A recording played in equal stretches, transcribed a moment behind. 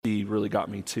really got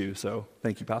me too. So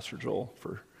thank you, Pastor Joel,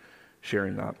 for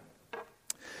sharing that.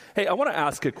 Hey, I want to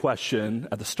ask a question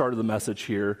at the start of the message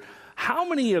here. How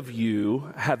many of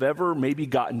you have ever maybe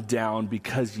gotten down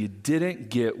because you didn't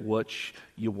get what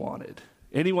you wanted?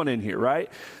 Anyone in here, right?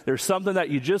 There's something that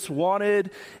you just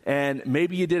wanted and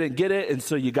maybe you didn't get it, and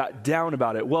so you got down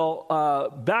about it.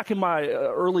 Well, back in my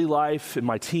early life, in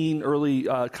my early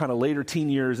kind of later teen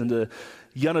years into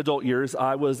young adult years,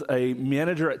 I was a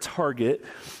manager at Target.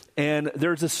 And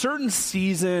there's a certain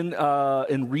season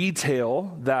in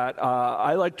retail that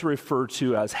I like to refer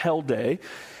to as Hell Day,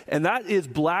 and that is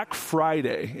Black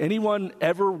Friday. Anyone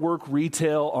ever work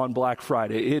retail on Black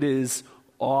Friday? It is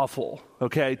awful,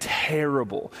 okay?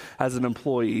 Terrible as an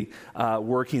employee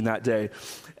working that day.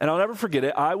 And I'll never forget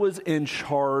it. I was in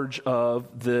charge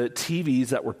of the TVs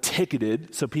that were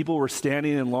ticketed, so people were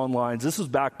standing in long lines. This was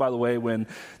back, by the way, when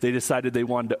they decided they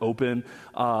wanted to open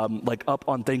like up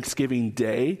on Thanksgiving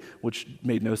Day, which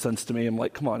made no sense to me. I'm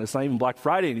like, come on, it's not even Black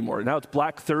Friday anymore. Now it's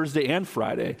Black Thursday and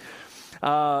Friday.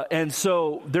 And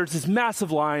so there's this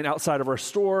massive line outside of our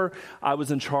store. I was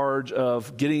in charge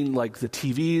of getting like the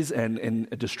TVs and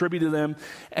distributing them.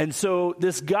 And so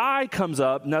this guy comes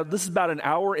up. Now this is about an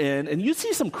hour in, and you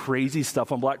see some crazy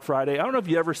stuff on Black Friday. I don't know if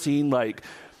you ever seen like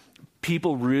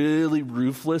people really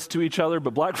ruthless to each other,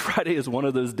 but Black Friday is one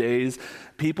of those days.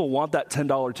 People want that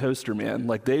 $10 toaster, man.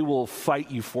 Like they will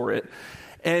fight you for it.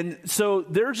 And so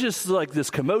there's just like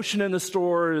this commotion in the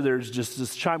store. There's just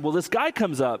this chime. Well, this guy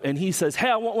comes up and he says,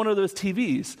 hey, I want one of those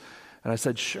TVs. And I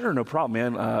said, sure, no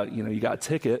problem, man. You got a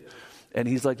ticket. And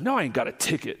he's like, no, I ain't got a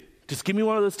ticket. Just give me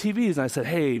one of those TVs. And I said,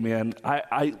 hey, man,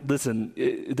 I listen,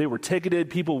 they were ticketed.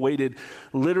 People waited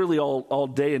literally all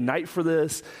day and night for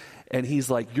this. And he's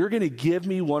like, you're going to give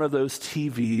me one of those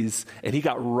TVs. And he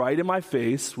got right in my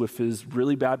face with his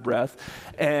really bad breath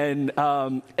and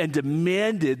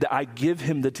demanded that I give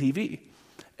him the TV.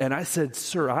 And I said,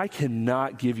 sir, I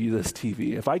cannot give you this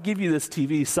TV. If I give you this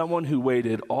TV, someone who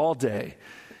waited all day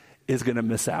is going to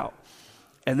miss out.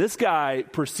 And this guy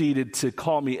proceeded to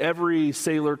call me every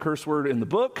sailor curse word in the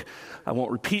book. I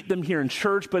won't repeat them here in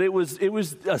church, but it was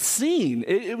a scene.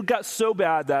 It got so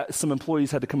bad that some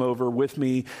employees had to come over with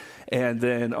me, and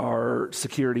then our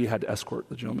security had to escort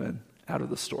the gentleman out of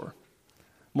the store.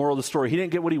 Moral of the story, he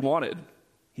didn't get what he wanted.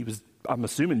 He was, I'm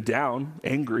assuming, down,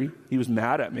 angry. He was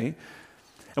mad at me.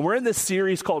 And we're in this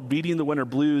series called Beating the Winter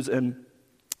Blues, and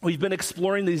we've been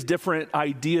exploring these different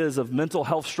ideas of mental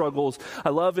health struggles. I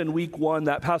love in week 1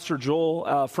 that Pastor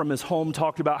Joel from his home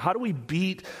talked about how do we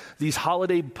beat these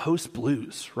holiday post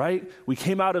blues, right? We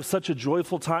came out of such a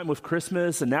joyful time with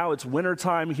Christmas, and now it's winter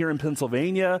time here in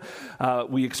Pennsylvania.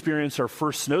 We experienced our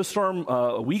first snowstorm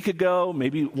a week ago,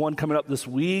 maybe one coming up this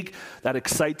week. That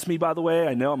excites me, by the way.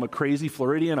 I know I'm a crazy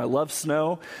Floridian. I love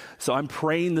snow. So I'm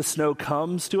praying the snow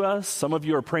comes to us. Some of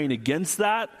you are praying against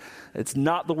that. It's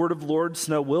not the word of the Lord.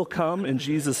 Snow will come in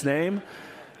Jesus' name.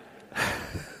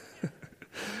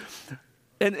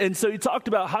 and so he talked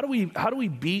about how do we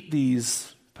beat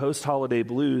these post-holiday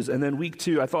blues? And then week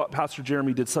 2, I thought Pastor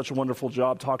Jeremy did such a wonderful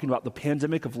job talking about the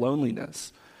pandemic of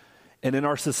loneliness. And in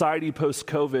our society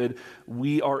post-COVID,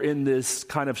 we are in this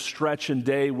kind of stretch and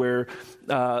day where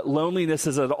loneliness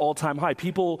is at an all-time high.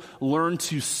 People learn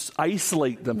to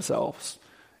isolate themselves.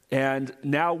 And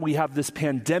now we have this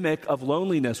pandemic of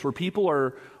loneliness where people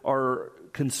are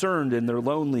concerned and they're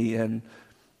lonely. And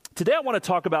today I want to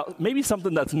talk about maybe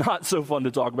something that's not so fun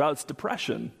to talk about. It's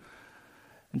depression.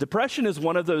 And depression is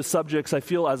one of those subjects I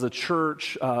feel as a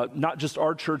church, not just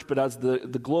our church, but as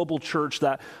the global church,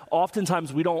 that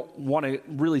oftentimes we don't want to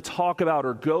really talk about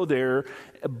or go there.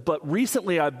 But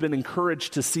recently I've been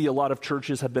encouraged to see a lot of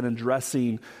churches have been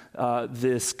addressing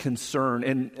this concern.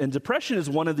 And depression is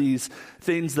one of these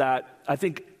things that I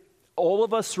think all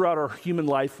of us throughout our human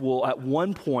life will at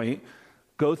one point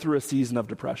go through a season of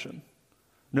depression.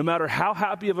 No matter how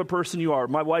happy of a person you are,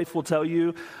 my wife will tell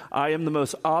you, I am the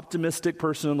most optimistic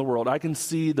person in the world. I can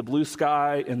see the blue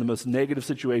sky in the most negative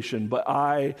situation, but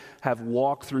I have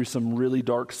walked through some really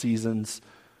dark seasons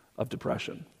of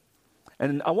depression.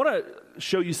 And I want to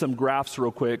show you some graphs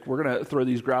real quick. We're going to throw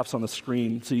these graphs on the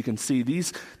screen so you can see.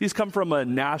 These come from a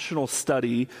national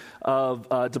study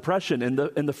of depression.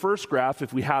 In the first graph,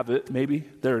 if we have it, maybe,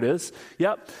 there it is.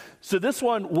 Yep. So this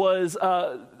one was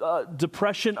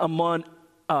depression among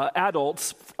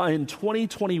adults in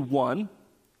 2021,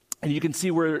 and you can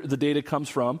see where the data comes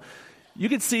from. You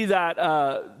can see that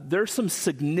there's some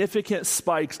significant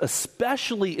spikes,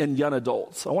 especially in young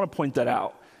adults. I want to point that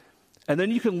out. And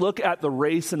then you can look at the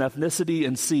race and ethnicity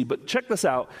and see, but check this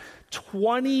out.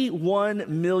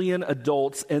 21 million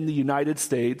adults in the United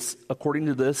States, according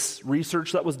to this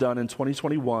research that was done in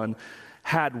 2021,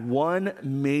 had one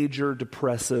major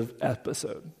depressive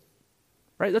episode.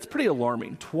 Right? That's pretty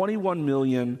alarming. 21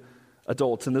 million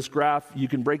adults. In this graph, you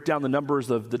can break down the numbers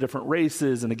of the different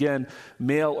races. And again,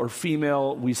 male or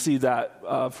female, we see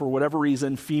that for whatever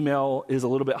reason, female is a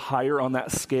little bit higher on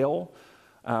that scale.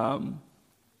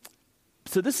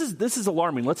 So this is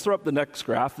alarming. Let's throw up the next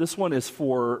graph. This one is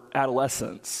for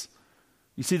adolescents.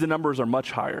 You see the numbers are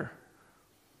much higher,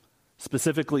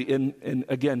 specifically in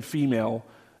again, female.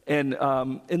 And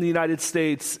in the United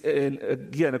States, and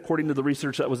again, according to the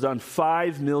research that was done,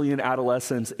 5 million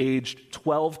adolescents aged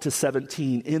 12 to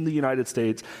 17 in the United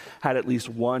States had at least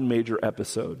one major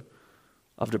episode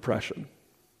of depression.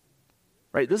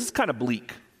 Right? This is kind of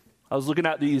bleak. I was looking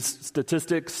at these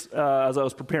statistics as I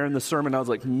was preparing the sermon. I was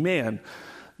like, man,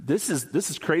 this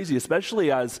is crazy,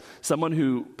 especially as someone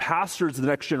who pastors the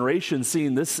next generation,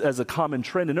 seeing this as a common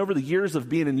trend. And over the years of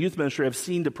being in youth ministry, I've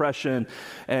seen depression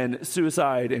and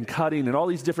suicide and cutting and all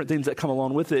these different things that come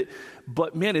along with it.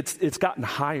 But man, it's gotten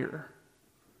higher,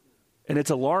 and it's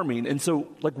alarming. And so,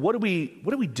 like, what do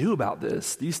we do about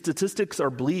this? These statistics are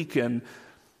bleak, and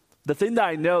the thing that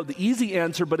I know, the easy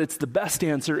answer, but it's the best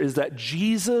answer, is that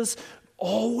Jesus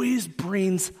always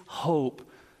brings hope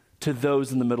to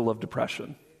those in the middle of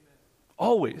depression.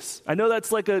 Always. I know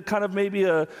that's like a kind of maybe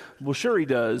well, sure he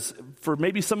does. For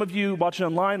maybe some of you watching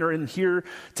online or in here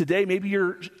today, maybe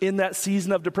you're in that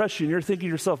season of depression. You're thinking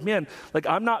to yourself, man, like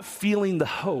I'm not feeling the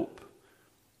hope.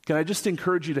 Can I just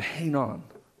encourage you to hang on?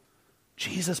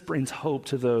 Jesus brings hope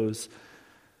to those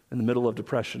in the middle of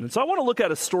depression. And so I want to look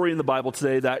at a story in the Bible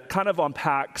today that kind of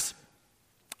unpacks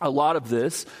a lot of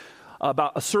this,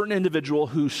 about a certain individual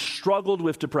who struggled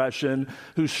with depression,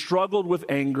 who struggled with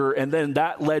anger, and then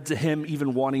that led to him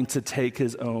even wanting to take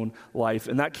his own life.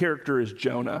 And that character is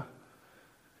Jonah.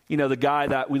 You know, the guy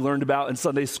that we learned about in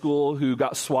Sunday school who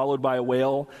got swallowed by a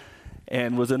whale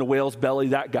and was in a whale's belly,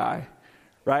 that guy,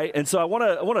 right? And so I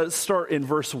want to start in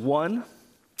verse 1,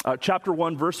 chapter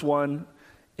 1, verse 1,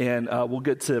 and we'll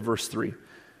get to verse 3. It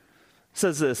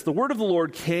says this: the word of the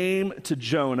Lord came to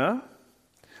Jonah.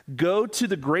 Go to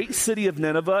the great city of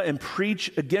Nineveh and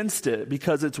preach against it,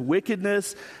 because its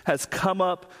wickedness has come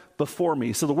up before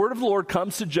me. So the word of the Lord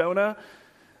comes to Jonah.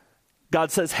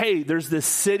 God says, hey, there's this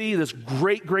city, this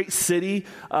great, great city.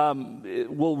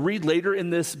 We'll read later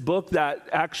in this book that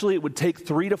actually it would take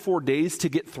 3 to 4 days to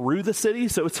get through the city.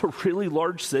 So it's a really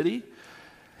large city.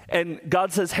 And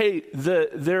God says, hey,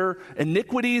 their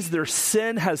iniquities, their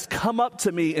sin has come up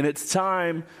to me, and it's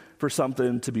time for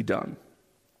something to be done.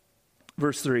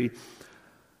 Verse 3,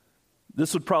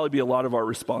 this would probably be a lot of our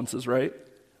responses, right?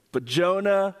 But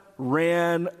Jonah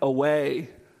ran away.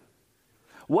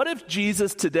 What if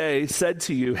Jesus today said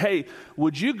to you, hey,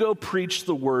 would you go preach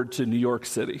the word to New York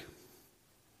City?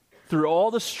 Through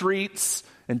all the streets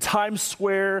and Times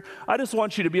Square, I just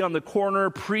want you to be on the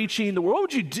corner preaching the word. What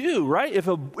would you do, right? If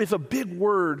a big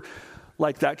word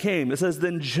like that came. It says,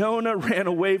 then Jonah ran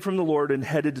away from the Lord and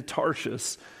headed to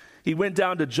Tarshish. He went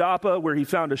down to Joppa, where he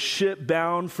found a ship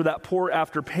bound for that port.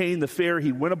 After paying the fare,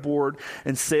 he went aboard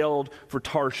and sailed for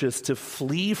Tarshish to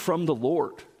flee from the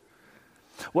Lord.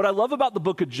 What I love about the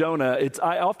book of Jonah,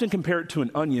 I often compare it to an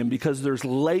onion because there's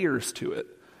layers to it.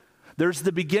 There's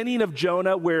the beginning of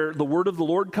Jonah where the word of the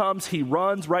Lord comes, he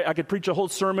runs, right? I could preach a whole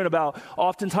sermon about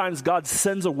oftentimes God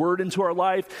sends a word into our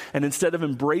life, and instead of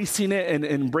embracing it and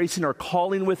embracing our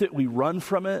calling with it, we run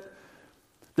from it.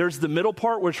 There's the middle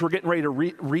part, which we're getting ready to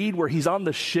read, where he's on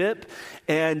the ship,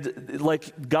 and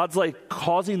like God's like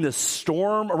causing this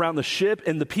storm around the ship,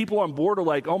 and the people on board are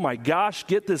like, oh my gosh,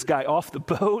 get this guy off the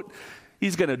boat.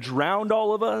 He's going to drown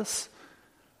all of us.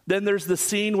 Then there's the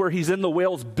scene where he's in the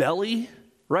whale's belly,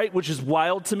 right, which is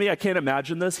wild to me. I can't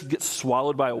imagine this. He gets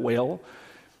swallowed by a whale,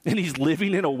 and he's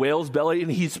living in a whale's belly,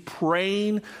 and he's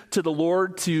praying to the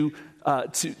Lord to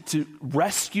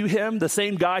rescue him. The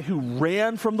same guy who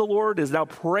ran from the Lord is now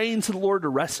praying to the Lord to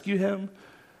rescue him.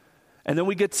 And then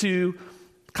we get to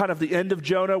kind of the end of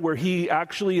Jonah, where he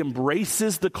actually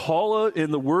embraces the call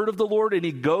in the word of the Lord, and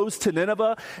he goes to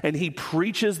Nineveh and he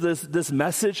preaches this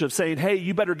message of saying, hey,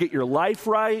 you better get your life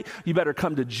right. You better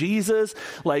come to Jesus.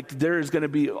 Like there is going to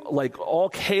be like all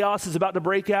chaos is about to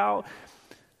break out.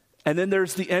 And then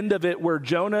there's the end of it where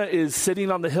Jonah is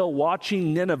sitting on the hill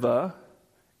watching Nineveh,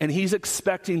 and he's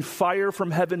expecting fire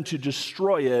from heaven to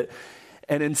destroy it,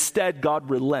 and instead God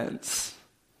relents.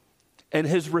 And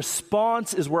his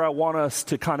response is where I want us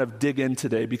to kind of dig in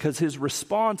today, because his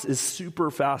response is super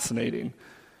fascinating.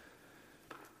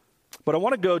 But I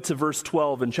want to go to verse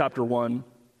 12 in chapter 1.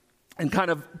 and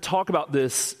kind of talk about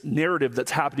this narrative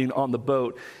that's happening on the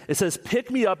boat. It says,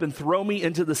 "Pick me up and throw me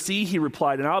into the sea," he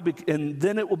replied, and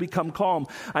then it will become calm.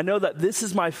 "I know that this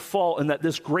is my fault and that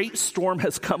this great storm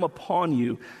has come upon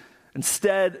you."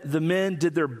 Instead, the men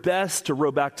did their best to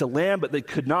row back to land, but they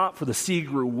could not, for the sea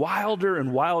grew wilder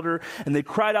and wilder. And they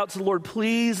cried out to the Lord,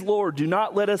 "Please, Lord, do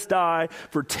not let us die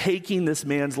for taking this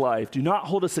man's life. Do not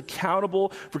hold us accountable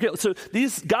for killing." So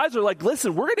these guys are like,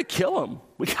 "Listen, we're going to kill him.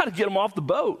 We got to get him off the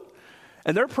boat."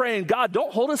 And they're praying, "God,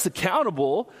 don't hold us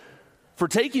accountable for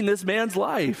taking this man's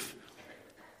life.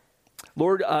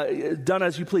 Lord, done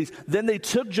as you please." Then they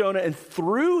took Jonah and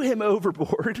threw him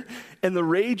overboard, and the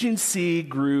raging sea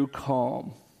grew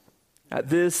calm. At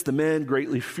this, the men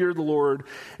greatly feared the Lord,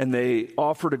 and they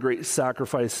offered a great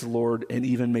sacrifice to the Lord and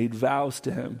even made vows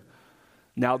to him.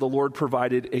 Now the Lord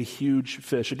provided a huge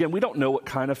fish. Again, we don't know what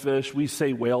kind of fish. We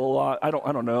say whale a lot. I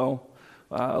don't know.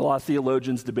 A lot of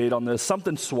theologians debate on this.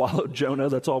 Something swallowed Jonah,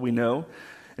 that's all we know.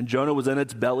 And Jonah was in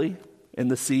its belly in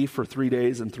the sea for 3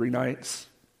 days and 3 nights.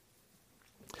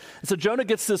 And so Jonah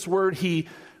gets this word. He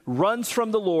runs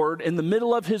from the Lord. In the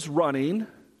middle of his running,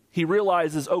 he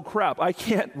realizes, oh crap, I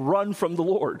can't run from the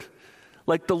Lord.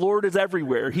 Like, the Lord is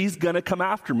everywhere. He's going to come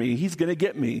after me. He's going to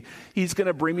get me. He's going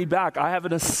to bring me back. I have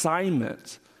an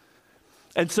assignment.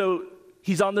 And so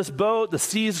he's on this boat. The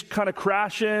sea's kind of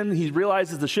crashing. He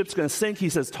realizes the ship's going to sink. He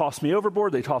says, "Toss me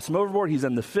overboard." They toss him overboard. He's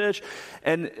in the fish.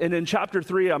 And in chapter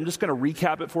 3, I'm just going to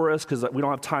recap it for us because we don't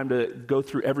have time to go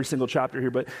through every single chapter here.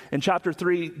 But in chapter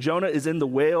 3, Jonah is in the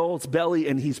whale's belly,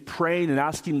 and he's praying and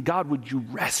asking, "God, would you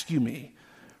rescue me?"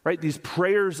 Right? These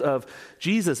prayers of,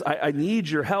 "Jesus, I need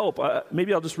your help."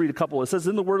 Maybe I'll just read a couple. It says,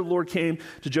 "Then the word of the Lord came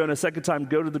to Jonah a second time.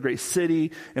 Go to the great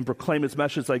city and proclaim its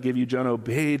message I give you." Jonah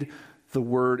obeyed the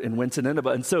word and went to Nineveh.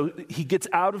 And so he gets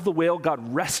out of the whale.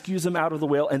 God rescues him out of the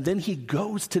whale. And then he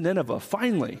goes to Nineveh.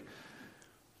 Finally,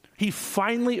 he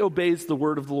finally obeys the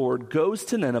word of the Lord, goes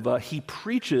to Nineveh. He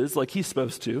preaches like he's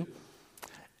supposed to.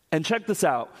 And check this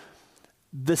out.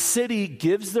 The city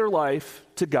gives their life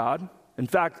to God. In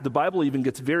fact, the Bible even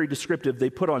gets very descriptive. They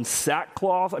put on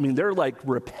sackcloth. I mean, they're like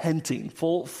repenting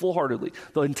full-heartedly.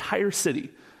 The entire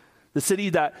city. The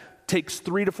city that takes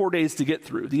 3 to 4 days to get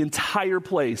through. The entire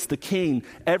place, the king,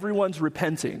 everyone's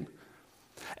repenting.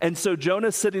 And so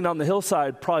Jonah's sitting on the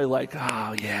hillside, probably like,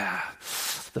 "Oh yeah,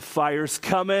 the fire's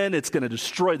coming. It's going to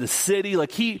destroy the city."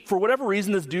 Like, for whatever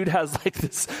reason, this dude has like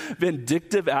this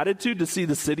vindictive attitude to see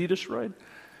the city destroyed.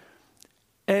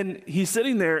 And he's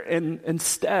sitting there, and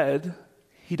instead,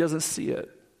 he doesn't see it.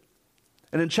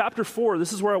 And in chapter 4,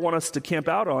 this is where I want us to camp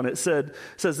out on. It says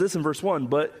this in verse 1,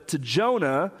 "But to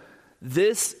Jonah,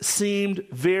 this seemed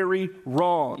very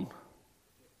wrong."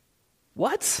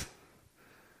 What?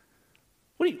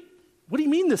 What do you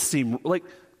mean this seemed like?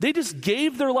 They just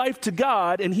gave their life to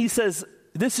God, and he says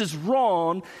this is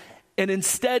wrong, and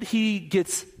instead he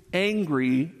gets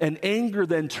angry, and anger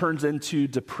then turns into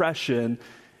depression.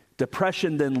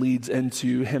 Depression then leads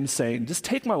into him saying, "Just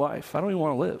take my life. I don't even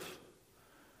want to live."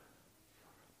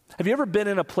 Have you ever been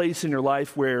in a place in your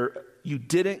life where you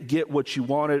didn't get what you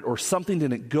wanted, or something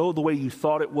didn't go the way you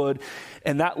thought it would,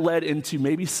 and that led into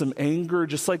maybe some anger,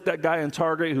 just like that guy in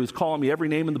Target who was calling me every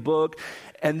name in the book,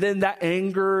 and then that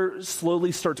anger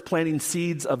slowly starts planting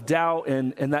seeds of doubt,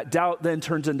 and that doubt then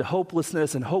turns into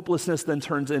hopelessness, and hopelessness then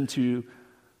turns into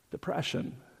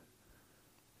depression.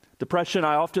 Depression,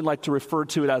 I often like to refer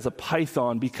to it as a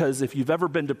python, because if you've ever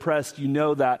been depressed, you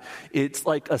know that it's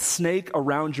like a snake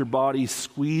around your body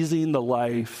squeezing the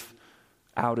life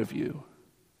out of you.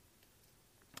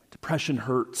 Depression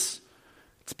hurts.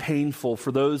 It's painful. For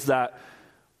those that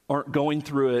aren't going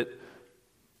through it,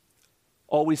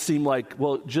 always seem like,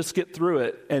 well, just get through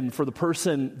it. And for the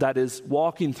person that is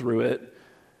walking through it,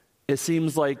 it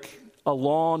seems like a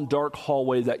long, dark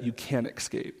hallway that you can't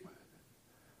escape.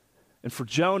 And for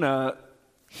Jonah,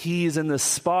 he's in this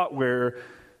spot where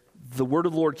the word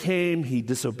of the Lord came, he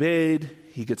disobeyed,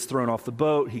 he gets thrown off the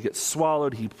boat, he gets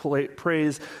swallowed, he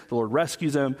prays, the Lord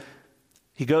rescues him.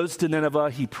 He goes to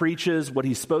Nineveh, he preaches what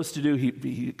he's supposed to do,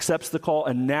 he accepts the call,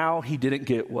 and now he didn't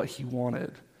get what he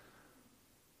wanted.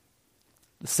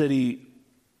 The city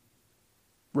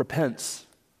repents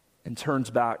and turns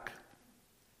back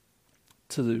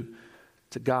to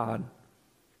God.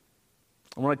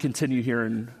 I want to continue here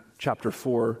in chapter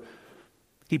 4.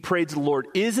 He prayed to the Lord,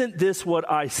 "Isn't this what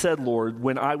I said, Lord,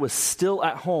 when I was still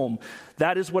at home?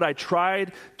 That is what I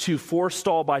tried to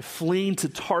forestall by fleeing to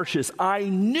Tarshish. I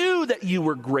knew that you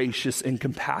were gracious and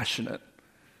compassionate."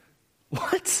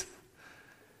 What?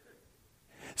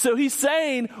 So he's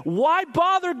saying, why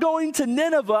bother going to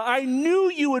Nineveh? I knew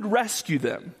you would rescue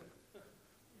them.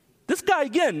 This guy,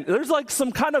 again, there's like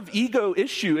some kind of ego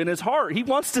issue in his heart. He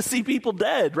wants to see people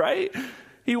dead, right?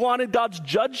 He wanted God's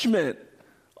judgment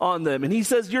on them. And he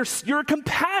says, you're a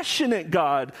compassionate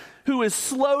God who is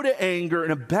slow to anger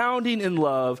and abounding in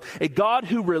love, a God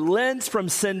who relents from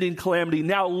sending calamity.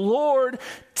 Now, Lord,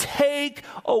 take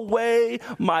away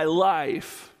my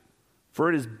life, for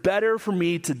it is better for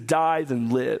me to die than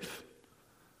live.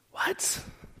 What?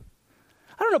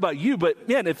 I don't know about you, but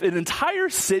man, if an entire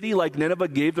city like Nineveh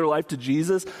gave their life to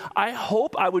Jesus, I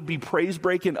hope I would be praise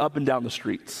breaking up and down the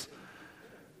streets.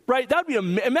 Right? That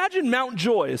would be, imagine Mount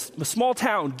Joy, a small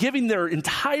town, giving their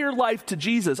entire life to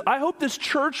Jesus. I hope this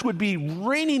church would be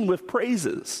ringing with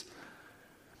praises.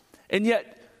 And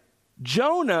yet,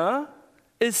 Jonah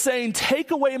is saying, take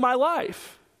away my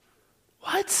life.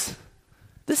 What?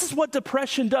 This is what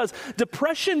depression does.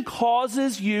 Depression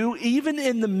causes you, even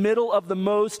in the middle of the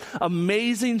most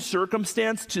amazing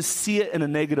circumstance, to see it in a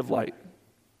negative light.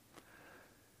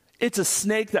 It's a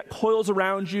snake that coils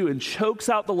around you and chokes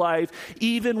out the life.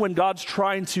 Even when God's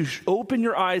trying to open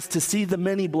your eyes to see the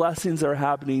many blessings that are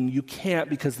happening, you can't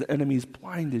because the enemy's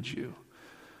blinded you.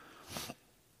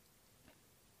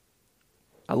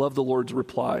 I love the Lord's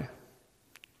reply.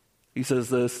 He says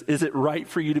this, is it right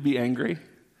for you to be angry?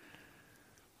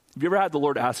 Have you ever had the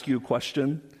Lord ask you a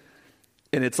question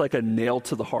and it's like a nail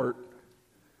to the heart?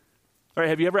 All right,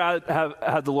 have you ever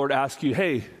had the Lord ask you,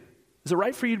 hey, is it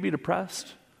right for you to be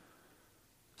depressed?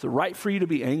 Is it right for you to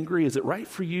be angry? Is it right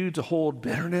for you to hold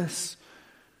bitterness?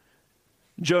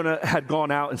 Jonah had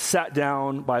gone out and sat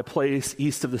down by a place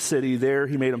east of the city. There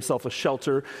he made himself a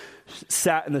shelter,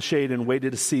 sat in the shade and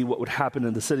waited to see what would happen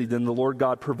in the city. Then the Lord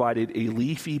God provided a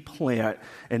leafy plant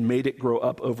and made it grow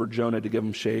up over Jonah to give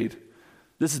him shade.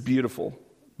 This is beautiful.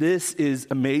 This is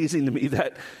amazing to me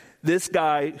that this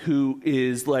guy who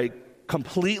is like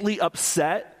completely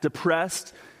upset,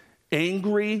 depressed,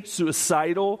 angry,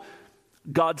 suicidal,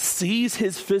 God sees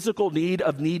his physical need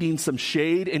of needing some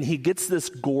shade, and he gets this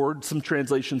gourd, some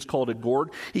translations call it a gourd.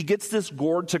 He gets this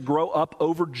gourd to grow up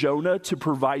over Jonah to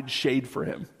provide shade for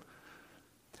him.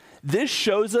 This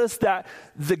shows us that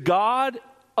the God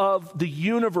of the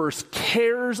universe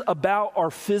cares about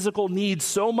our physical needs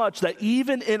so much that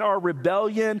even in our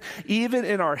rebellion, even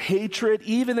in our hatred,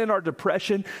 even in our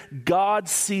depression, God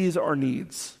sees our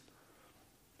needs.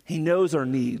 He knows our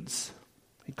needs.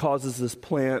 He causes this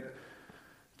plant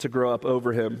to grow up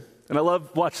over him. And I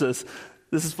love, watch this.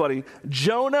 This is funny.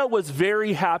 Jonah was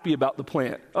very happy about the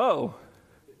plant. Oh,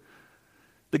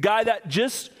 the guy that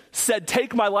just said,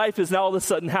 take my life is now all of a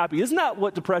sudden happy. Isn't that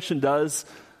what depression does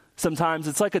sometimes?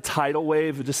 It's like a tidal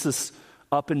wave, just this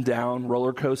up and down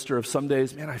roller coaster of some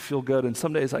days, man, I feel good, and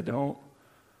some days I don't.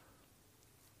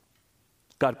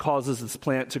 God causes this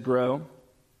plant to grow,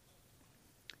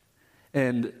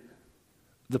 and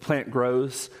the plant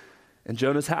grows, and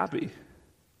Jonah's happy.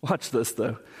 Watch this,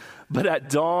 though. But at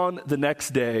dawn the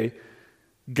next day,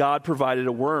 God provided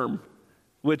a worm,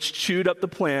 which chewed up the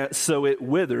plant so it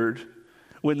withered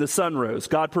when the sun rose.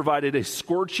 God provided a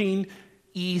scorching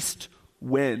east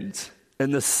wind,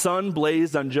 and the sun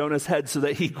blazed on Jonah's head so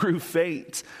that he grew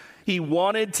faint. He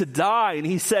wanted to die, and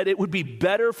he said, it would be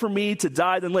better for me to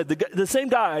die than live. The same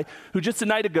guy who just a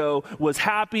night ago was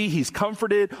happy, he's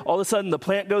comforted, all of a sudden the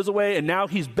plant goes away, and now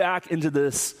he's back into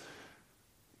this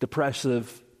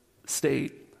depressive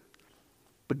state.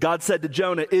 But God said to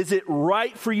Jonah, is it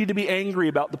right for you to be angry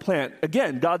about the plant?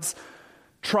 Again, God's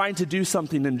trying to do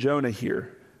something in Jonah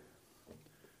here.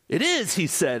 It is, he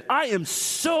said. I am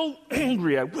so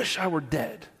angry. I wish I were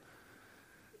dead.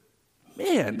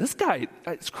 Man, this guy,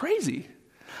 it's crazy.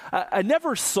 I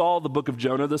never saw the book of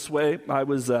Jonah this way.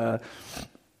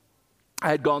 I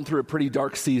had gone through a pretty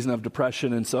dark season of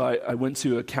depression, and so I went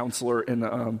to a counselor, and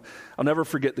I'll never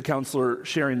forget the counselor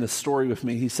sharing this story with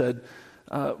me. He said,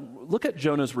 look at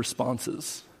Jonah's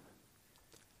responses.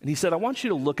 And he said, I want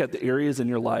you to look at the areas in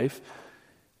your life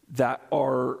that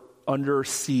are under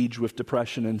siege with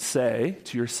depression and say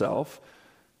to yourself,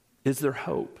 is there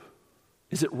hope?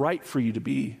 Is it right for you to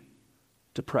be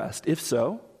depressed? If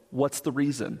so, what's the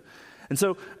reason? And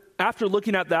so after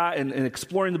looking at that and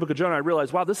exploring the book of Jonah, I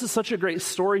realized, wow, this is such a great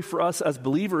story for us as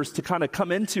believers to kind of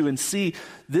come into and see.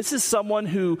 This is someone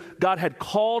who God had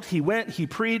called. He went, he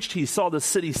preached, he saw the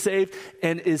city saved,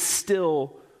 and is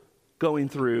still going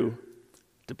through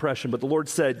depression. But the Lord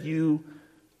said, you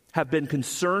have been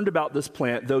concerned about this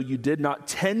plant, though you did not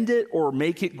tend it or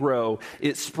make it grow.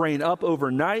 It sprang up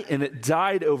overnight and it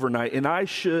died overnight.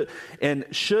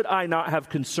 Should I not have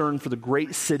concern for the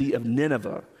great city of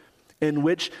Nineveh, in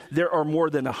which there are more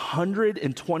than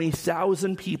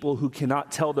 120,000 people who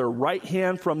cannot tell their right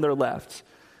hand from their left,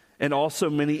 and also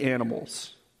many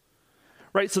animals?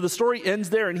 right? So the story ends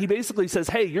there, and he basically says,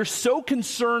 hey, you're so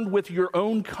concerned with your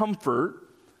own comfort,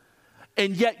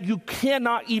 and yet you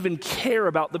cannot even care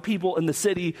about the people in the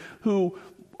city who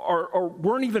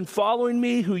weren't even following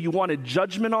me, who you wanted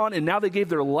judgment on, and now they gave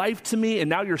their life to me, and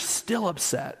now you're still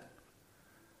upset.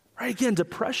 Right? Again,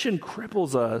 depression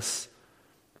cripples us.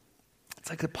 It's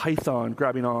like a python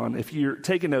grabbing on. If you're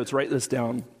taking notes, write this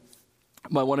down.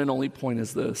 My one and only point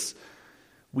is this.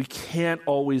 We can't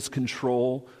always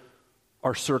control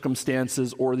our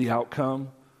circumstances or the outcome,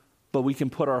 but we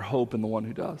can put our hope in the one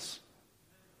who does.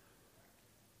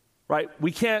 Right?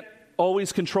 We can't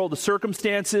always control the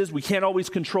circumstances. We can't always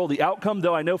control the outcome,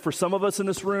 though I know for some of us in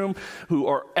this room who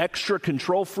are extra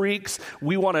control freaks,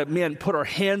 we want to, put our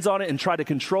hands on it and try to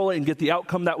control it and get the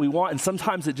outcome that we want, and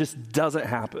sometimes it just doesn't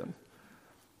happen.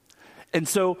 And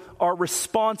so our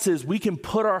response is we can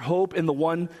put our hope in the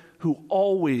one who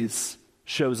always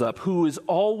shows up, who is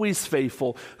always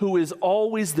faithful, who is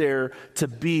always there to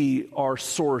be our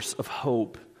source of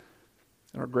hope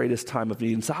in our greatest time of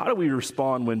need. And so how do we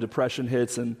respond when depression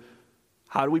hits, and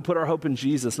how do we put our hope in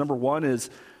Jesus? Number one is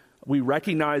we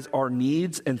recognize our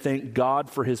needs and thank God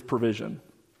for his provision.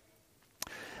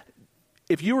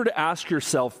 If you were to ask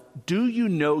yourself, do you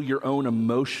know your own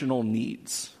emotional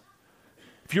needs?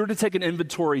 If you were to take an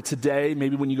inventory today,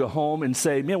 maybe when you go home, and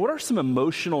say, what are some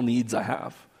emotional needs I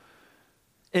have?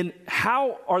 And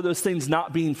how are those things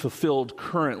not being fulfilled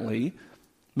currently?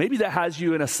 Maybe that has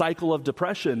you in a cycle of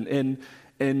depression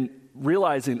and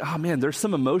realizing, there's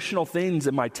some emotional things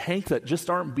in my tank that just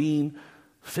aren't being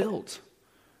filled.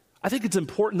 I think it's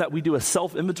important that we do a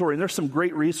self-inventory, and there's some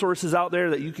great resources out there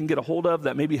that you can get a hold of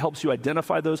that maybe helps you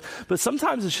identify those. But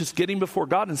sometimes it's just getting before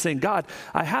God and saying, God,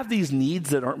 I have these needs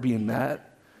that aren't being met.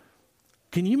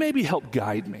 Can you maybe help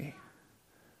guide me?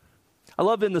 I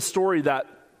love in the story that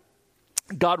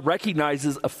God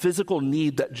recognizes a physical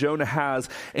need that Jonah has,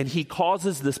 and he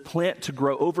causes this plant to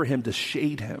grow over him to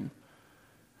shade him.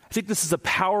 I think this is a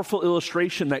powerful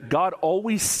illustration that God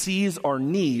always sees our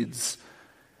needs,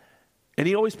 and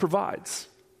he always provides.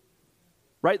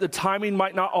 Right? The timing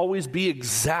might not always be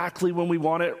exactly when we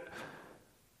want it,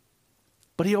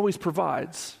 but he always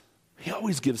provides. He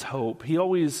always gives hope. He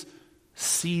always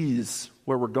sees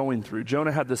where we're going through.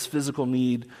 Jonah had this physical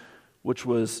need, which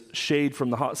was shade from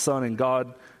the hot sun, and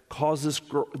God caused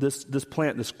this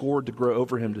plant, this gourd, to grow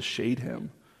over him to shade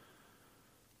him.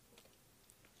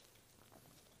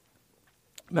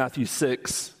 Matthew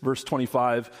 6, verse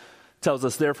 25 tells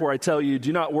us, therefore I tell you,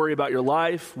 do not worry about your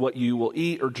life, what you will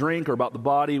eat or drink, or about the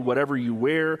body, whatever you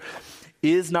wear.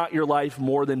 Is not your life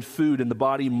more than food, and the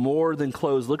body more than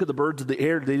clothes? Look at the birds of the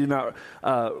air. They do not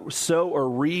sow or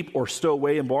reap or stow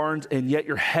away in barns, and yet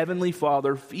your heavenly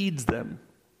Father feeds them.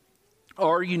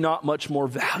 Are you not much more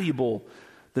valuable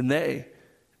than they?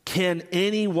 Can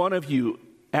any one of you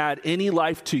add any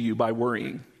life to you by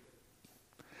worrying?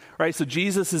 Right, so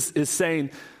Jesus is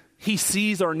saying he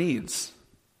sees our needs.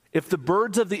 If the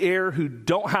birds of the air, who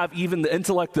don't have even the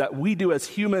intellect that we do as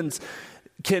humans,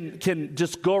 can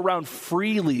just go around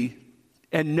freely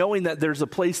and knowing that there's a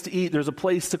place to eat, there's a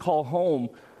place to call home,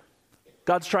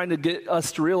 God's trying to get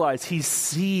us to realize he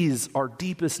sees our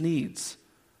deepest needs.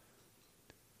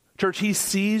 Church, he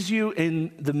sees you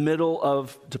in the middle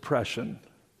of depression.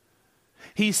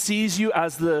 He sees you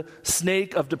as the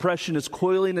snake of depression is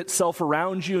coiling itself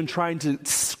around you and trying to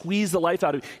squeeze the life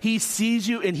out of you. He sees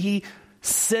you, and he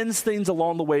sends things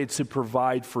along the way to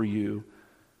provide for you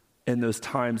in those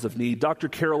times of need. Dr.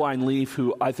 Caroline Leaf,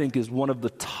 who I think is one of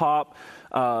the top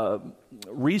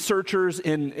researchers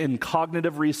in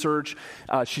cognitive research,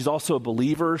 she's also a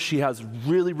believer. She has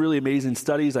really, really amazing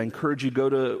studies. I encourage you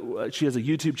she has a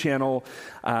YouTube channel.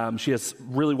 She has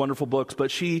really wonderful books, but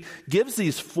she gives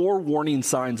these 4 warning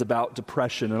signs about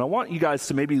depression. And I want you guys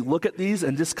to maybe look at these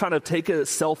and just kind of take a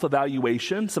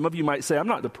self-evaluation. Some of you might say, I'm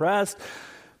not depressed,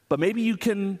 but maybe you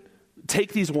can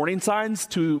take these warning signs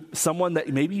to someone that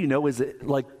maybe you know is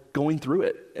like going through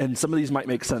it. And some of these might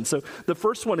make sense. So the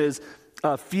first one is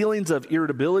feelings of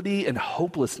irritability and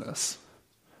hopelessness.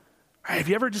 Right, have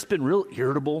you ever just been real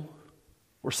irritable,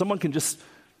 where someone can just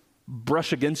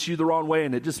brush against you the wrong way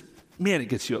and it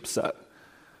gets you upset?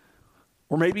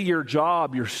 Or maybe your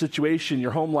job, your situation,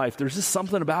 your home life, there's just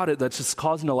something about it that's just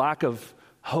causing a lack of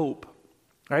hope.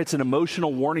 Right? It's an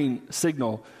emotional warning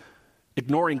signal.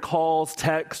 Ignoring calls,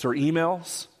 texts, or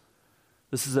emails.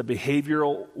 This is a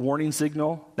behavioral warning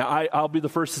signal. Now, I'll be the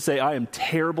first to say I am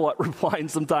terrible at replying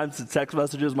sometimes to text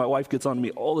messages. My wife gets on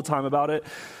me all the time about it.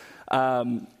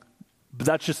 But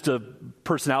that's just a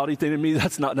personality thing in me.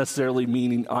 That's not necessarily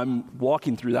meaning I'm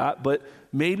walking through that. But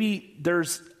maybe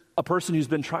there's a person who's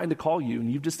been trying to call you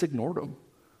and you've just ignored them.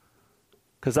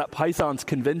 because that python's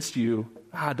convinced you,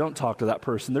 don't talk to that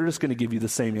person. They're just going to give you the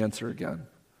same answer again.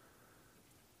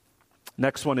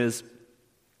 Next one is,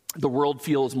 the world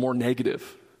feels more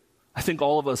negative. I think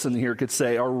all of us in here could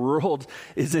say our world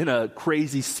is in a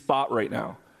crazy spot right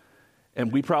now.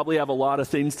 And we probably have a lot of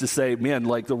things to say, man,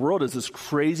 like the world is this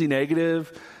crazy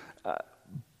negative.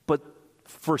 But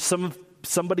for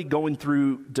somebody going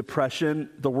through depression,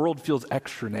 the world feels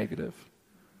extra negative,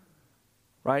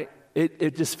 right?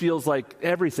 It just feels like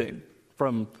everything,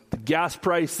 from the gas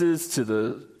prices to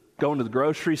the going to the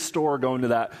grocery store, going to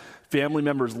that family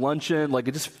member's luncheon, like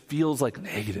it just feels like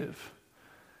negative.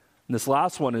 And this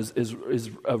last one is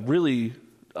a really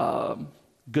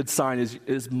good sign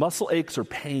is muscle aches or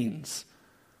pains.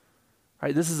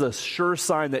 Right? This is a sure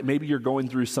sign that maybe you're going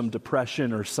through some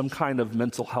depression or some kind of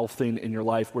mental health thing in your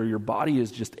life where your body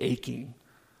is just aching.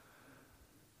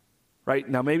 Right?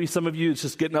 Now, maybe some of you, it's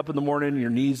just getting up in the morning and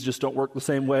your knees just don't work the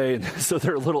same way, and so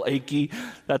they're a little achy.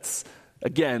 That's,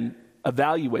 again,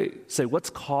 evaluate. Say,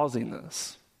 what's causing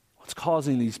this? What's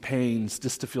causing these pains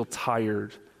just to feel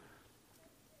tired?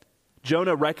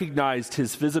 Jonah recognized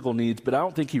his physical needs, but I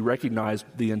don't think he recognized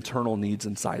the internal needs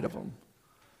inside of him.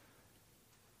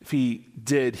 If he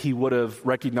did, he would have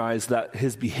recognized that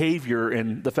his behavior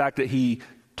and the fact that he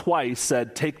twice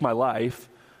said, "Take my life,"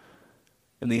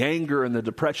 and the anger and the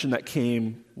depression that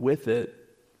came with it,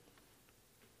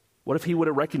 what if he would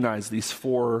have recognized these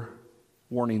 4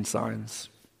 warning signs?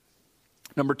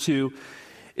 Number 2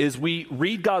 is we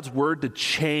read God's word to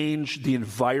change the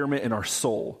environment in our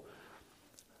soul.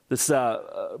 This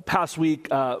past week,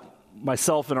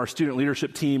 myself and our student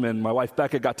leadership team and my wife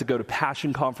Becca got to go to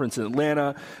Passion Conference in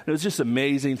Atlanta. And it was just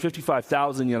amazing.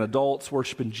 55,000 young adults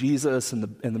worshiping Jesus in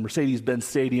the Mercedes-Benz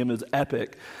Stadium. It was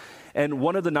epic. And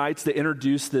one of the nights they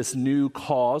introduced this new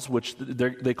cause, which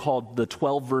they called the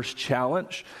 12-verse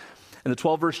challenge. And the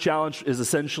 12-verse challenge is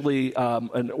essentially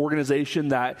an organization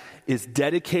that is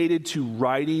dedicated to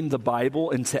writing the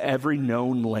Bible into every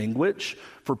known language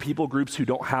for people groups who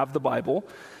don't have the Bible.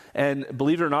 And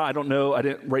believe it or not, I don't know, I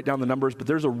didn't write down the numbers, but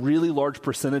there's a really large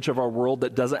percentage of our world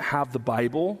that doesn't have the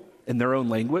Bible in their own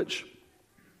language.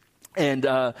 And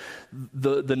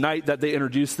the night that they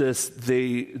introduced this,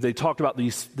 they talked about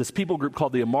this people group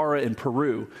called the Amara in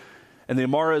Peru. And the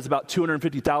Amara is about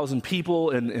 250,000 people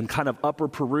in kind of upper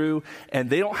Peru, and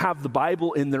they don't have the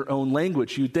Bible in their own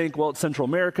language. You'd think, well, it's Central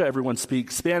America, everyone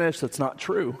speaks Spanish. That's not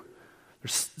true.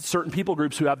 There's certain people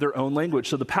groups who have their own language.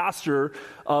 So the pastor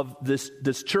of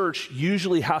this church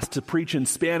usually has to preach in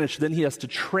Spanish, then he has to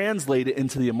translate it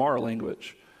into the Amara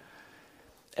language.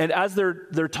 And as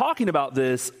they're talking about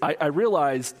this, I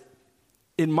realized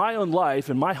in my own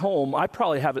life, in my home, I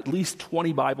probably have at least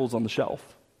 20 Bibles on the shelf.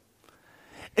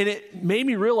 And it made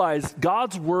me realize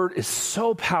God's word is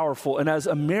so powerful. And as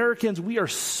Americans, we are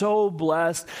so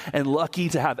blessed and lucky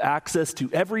to have access to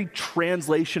every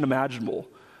translation imaginable.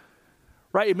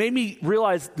 Right? It made me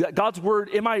realize that God's word,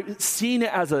 am I seeing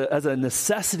it as a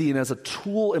necessity and as a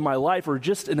tool in my life, or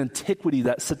just an antiquity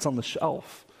that sits on the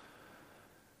shelf?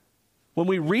 When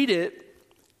we read it,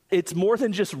 it's more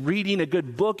than just reading a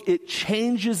good book. It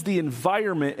changes the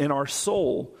environment in our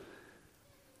soul.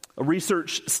 A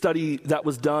research study that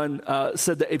was done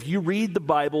said that if you read the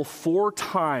Bible 4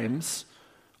 times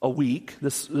a week,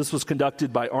 this was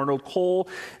conducted by Arnold Cole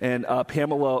and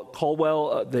Pamela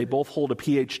Caldwell. They both hold a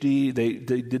PhD. They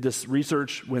did this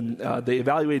research when they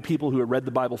evaluated people who had read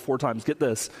the Bible 4 times. Get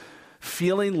this.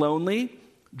 Feeling lonely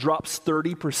drops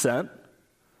 30%.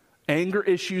 Anger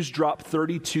issues drop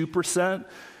 32%.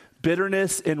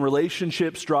 Bitterness in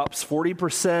relationships drops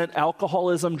 40%.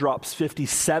 Alcoholism drops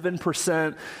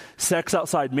 57%. Sex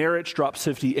outside marriage drops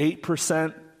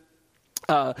 58%.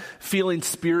 Feeling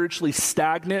spiritually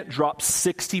stagnant drops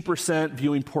 60%.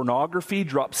 Viewing pornography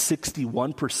drops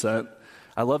 61%.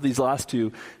 I love these last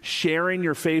 2. Sharing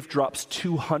your faith drops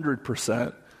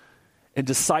 200%. And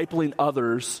discipling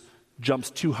others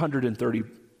jumps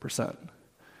 230%.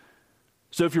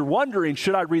 So if you're wondering,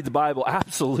 should I read the Bible?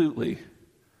 Absolutely.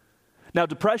 Now,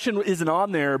 depression isn't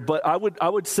on there, but I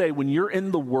would say when you're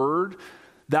in the Word,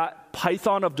 that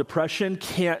python of depression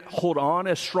can't hold on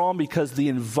as strong because the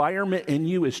environment in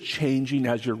you is changing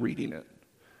as you're reading it.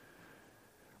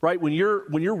 Right? When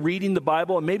you're reading the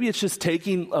Bible, and maybe it's just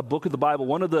taking a book of the Bible.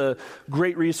 One of the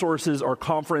great resources our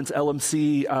conference,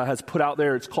 LMC, has put out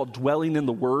there, it's called Dwelling in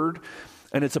the Word.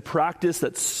 And it's a practice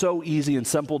that's so easy and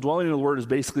simple. Dwelling in the Word is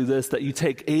basically this, that you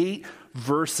take 8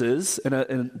 verses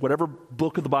in whatever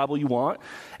book of the Bible you want,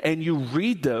 and you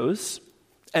read those,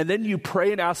 and then you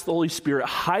pray and ask the Holy Spirit,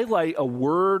 highlight a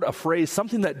word, a phrase,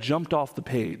 something that jumped off the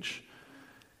page.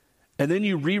 And then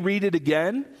you reread it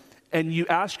again, and you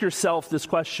ask yourself this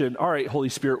question, all right, Holy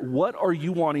Spirit, what are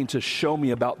you wanting to show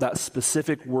me about that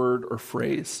specific word or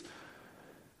phrase?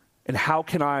 And how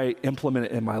can I implement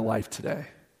it in my life today?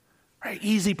 Right?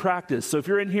 Easy practice. So if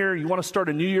you're in here, you want to start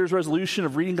a New Year's resolution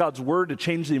of reading God's word to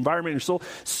change the environment in your soul,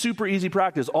 super easy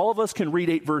practice. All of us can read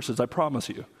 8 verses, I promise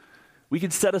you. We can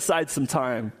set aside some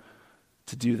time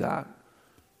to do that.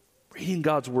 Reading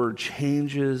God's word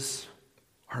changes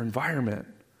our environment,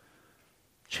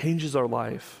 changes our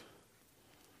life.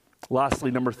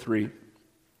 Lastly, number 3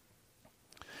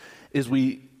 is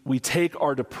we take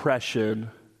our depression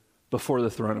before the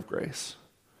throne of grace.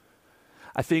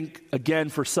 I think, again,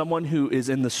 for someone who is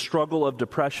in the struggle of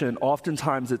depression,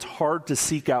 oftentimes it's hard to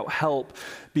seek out help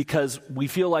because we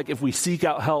feel like if we seek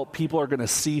out help, people are going to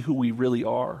see who we really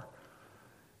are.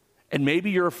 And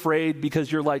maybe you're afraid because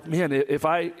you're like, man, if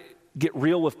I get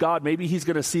real with God, maybe he's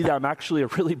going to see that I'm actually a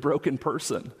really broken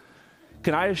person.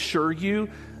 Can I assure you,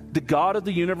 the God of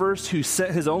the universe who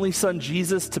sent his only son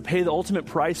Jesus to pay the ultimate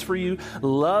price for you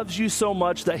loves you so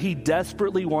much that he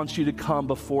desperately wants you to come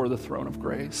before the throne of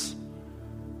grace.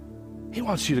 He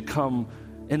wants you to come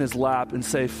in his lap and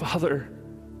say, Father,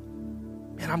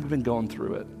 man, I've been going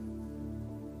through it.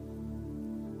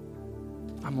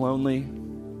 I'm lonely.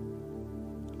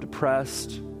 I'm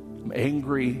depressed. I'm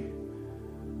angry.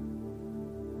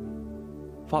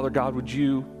 Father God, would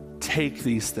you take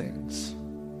these things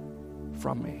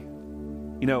from me?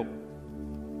 You know,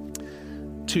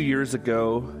 2 years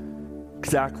ago,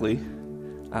 exactly,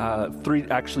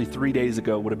 3 days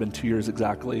ago would have been 2 years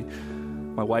exactly,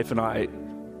 my wife and I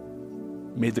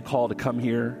made the call to come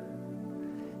here,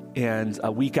 and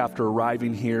a week after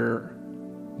arriving here,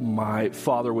 my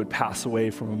father would pass away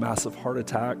from a massive heart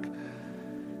attack.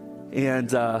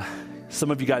 And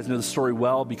some of you guys know the story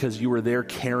well because you were there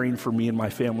caring for me and my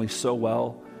family so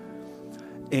well.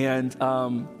 And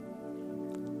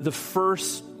the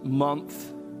first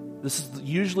month, this is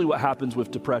usually what happens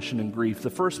with depression and grief. The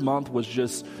first month was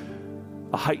just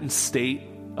a heightened state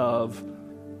of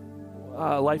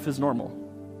life is normal.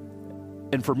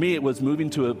 And for me, it was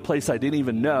moving to a place I didn't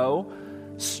even know,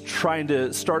 trying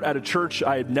to start at a church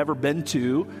I had never been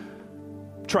to,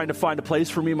 trying to find a place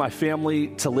for me and my family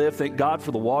to live. Thank God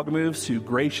for the Wagamoves who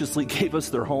graciously gave us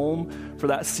their home for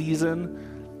that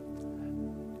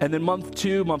season. And then month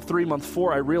 2, month 3, month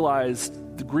 4, I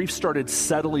realized the grief started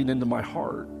settling into my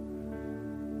heart.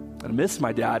 And I missed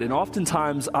my dad. And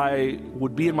oftentimes I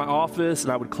would be in my office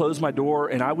and I would close my door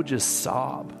and I would just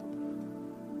sob.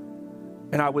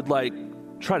 And I would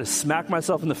try to smack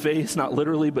myself in the face, not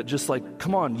literally, but just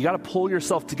come on, you got to pull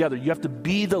yourself together. You have to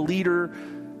be the leader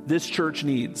this church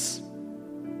needs.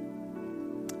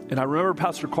 And I remember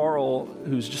Pastor Carl,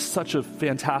 who's just such a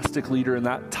fantastic leader in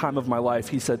that time of my life,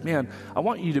 he said, man, I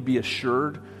want you to be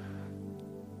assured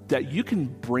that you can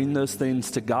bring those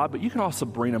things to God, but you can also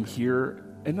bring them here,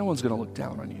 and no one's going to look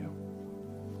down on you.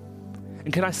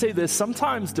 And can I say this?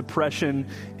 Sometimes depression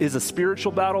is a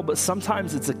spiritual battle, but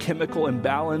sometimes it's a chemical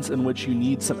imbalance in which you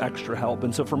need some extra help.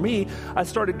 And so for me, I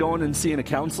started going and seeing a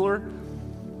counselor.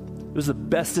 It was the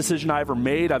best decision I ever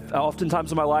made.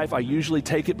 Oftentimes in my life, I usually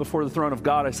take it before the throne of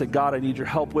God. I say, God, I need your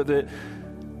help with it.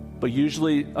 But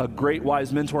usually a great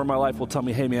wise mentor in my life will tell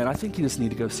me, hey man, I think you just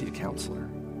need to go see a counselor.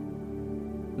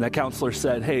 And that counselor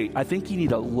said, hey, I think you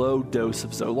need a low dose of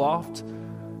Zoloft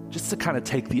just to kind of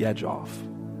take the edge off.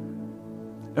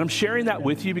 And I'm sharing that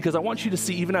with you because I want you to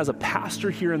see, even as a pastor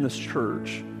here in this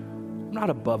church, I'm not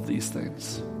above these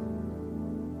things.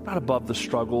 I'm not above the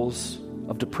struggles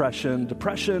of depression.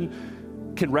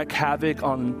 Depression can wreak havoc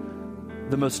on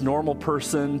the most normal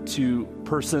person to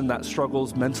person that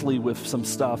struggles mentally with some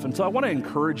stuff. And so I want to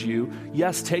encourage you,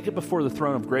 yes, take it before the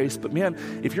throne of grace. But man,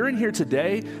 if you're in here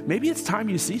today, maybe it's time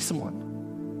you see someone.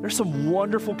 There's some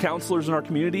wonderful counselors in our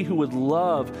community who would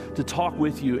love to talk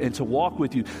with you and to walk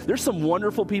with you. There's some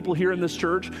wonderful people here in this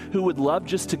church who would love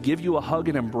just to give you a hug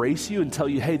and embrace you and tell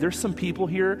you, hey, there's some people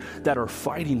here that are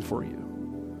fighting for you.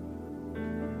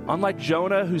 Unlike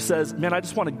Jonah, who says, man, I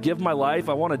just want to give my life.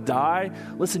 I want to die.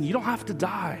 Listen, you don't have to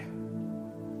die.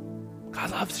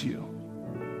 God loves you.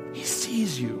 He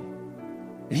sees you.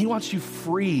 And he wants you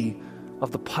free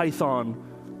of the python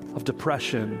of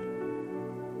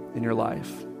depression in your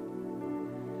life.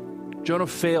 Jonah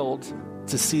failed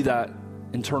to see that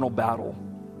internal battle.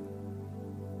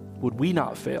 Would we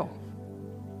not fail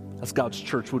as God's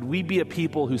church? Would we be a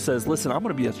people who says, listen, I'm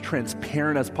going to be as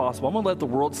transparent as possible. I'm going to let the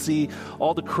world see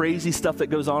all the crazy stuff that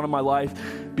goes on in my life,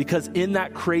 because in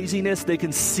that craziness, they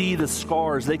can see the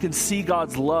scars. They can see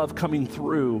God's love coming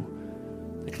through.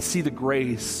 They can see the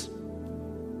grace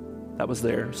that was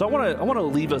there. So I want to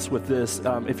leave us with this.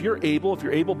 If you're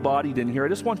able-bodied in here, I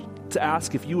just want to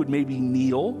ask if you would maybe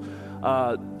kneel.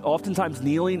 Oftentimes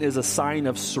kneeling is a sign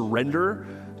of surrender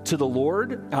to the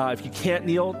Lord. If you can't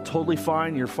kneel, totally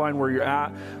fine. You're fine where you're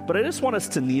at. But I just want us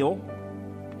to kneel.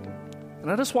 And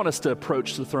I just want us to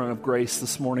approach the throne of grace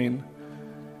this morning.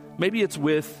 Maybe it's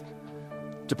with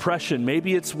depression.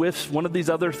 Maybe it's with one of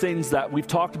these other things that we've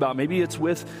talked about. Maybe it's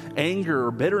with anger or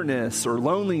bitterness or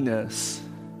loneliness.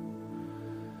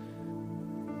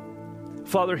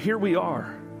 Father, here we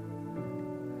are.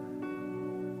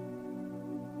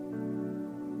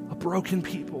 A broken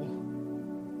people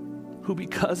who,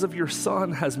 because of your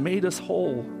Son, has made us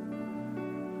whole.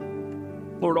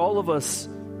 Lord, all of us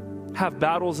have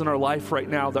battles in our life right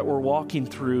now that we're walking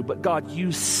through, but God,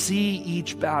 you see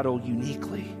each battle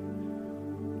uniquely.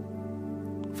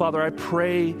 Father, I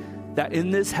pray that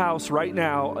in this house right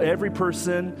now, every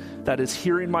person that is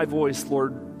hearing my voice,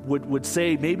 Lord, would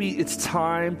say, maybe it's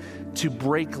time to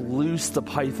break loose the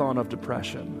python of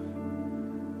depression.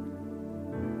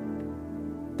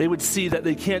 They would see that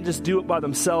they can't just do it by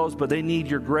themselves, but they need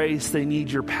your grace. They need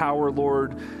your power,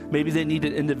 Lord. Maybe they need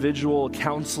an individual, a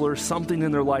counselor, something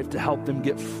in their life to help them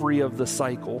get free of the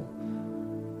cycle.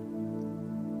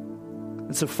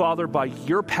 And so, Father, by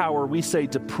your power, we say,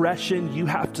 depression, you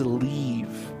have to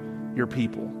leave your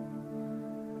people.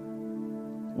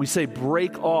 We say,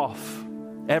 break off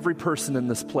every person in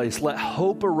this place. Let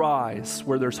hope arise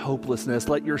where there's hopelessness.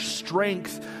 Let your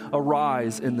strength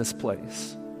arise in this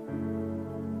place.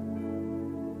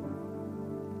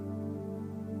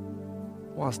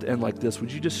 I want us to end like this.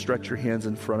 Would you just stretch your hands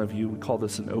in front of you? We call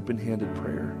this an open-handed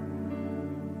prayer.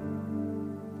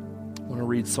 I want to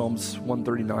read Psalms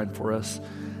 139 for us.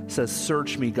 It says,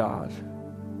 search me, God.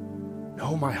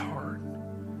 Know my heart.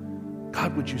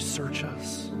 God, would you search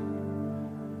us?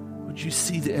 Would you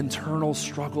see the internal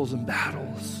struggles and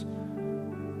battles?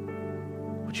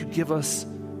 Would you give us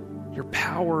your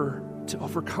power to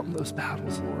overcome those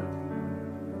battles, Lord?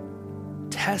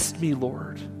 Test me,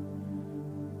 Lord.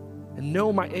 And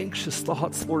know my anxious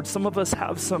thoughts, Lord. Some of us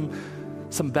have some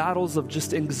battles of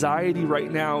just anxiety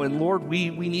right now, and Lord, we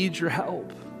need your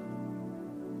help.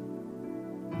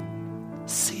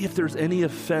 See if there's any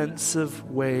offensive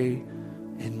way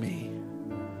in me.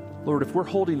 Lord, if we're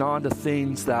holding on to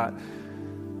things that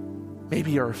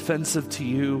maybe are offensive to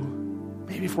you,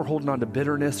 maybe if we're holding on to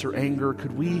bitterness or anger,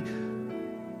 could we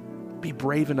be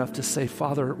brave enough to say,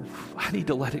 Father, I need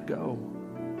to let it go.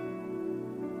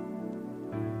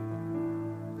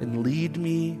 And lead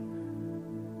me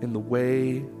in the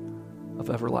way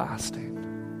of everlasting.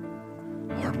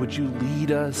 Lord, would you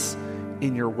lead us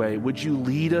in your way? Would you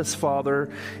lead us, Father,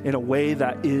 in a way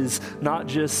that is not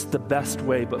just the best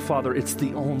way, but Father, it's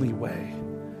the only way.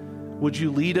 Would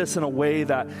you lead us in a way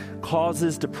that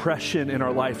causes depression in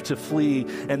our life to flee,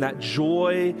 and that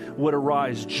joy would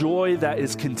arise, joy that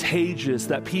is contagious,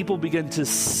 that people begin to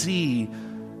see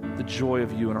the joy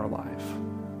of you in our life.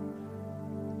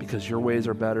 Because your ways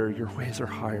are better, your ways are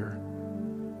higher.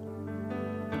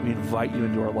 We invite you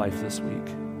into our life this week.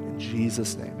 In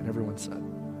Jesus' name. And everyone said,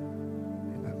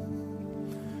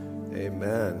 amen.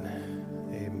 Amen.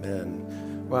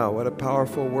 Amen. Wow, what a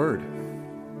powerful word.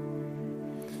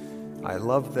 I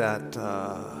love that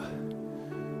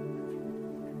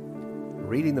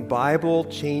reading the Bible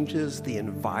changes the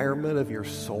environment of your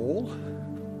soul.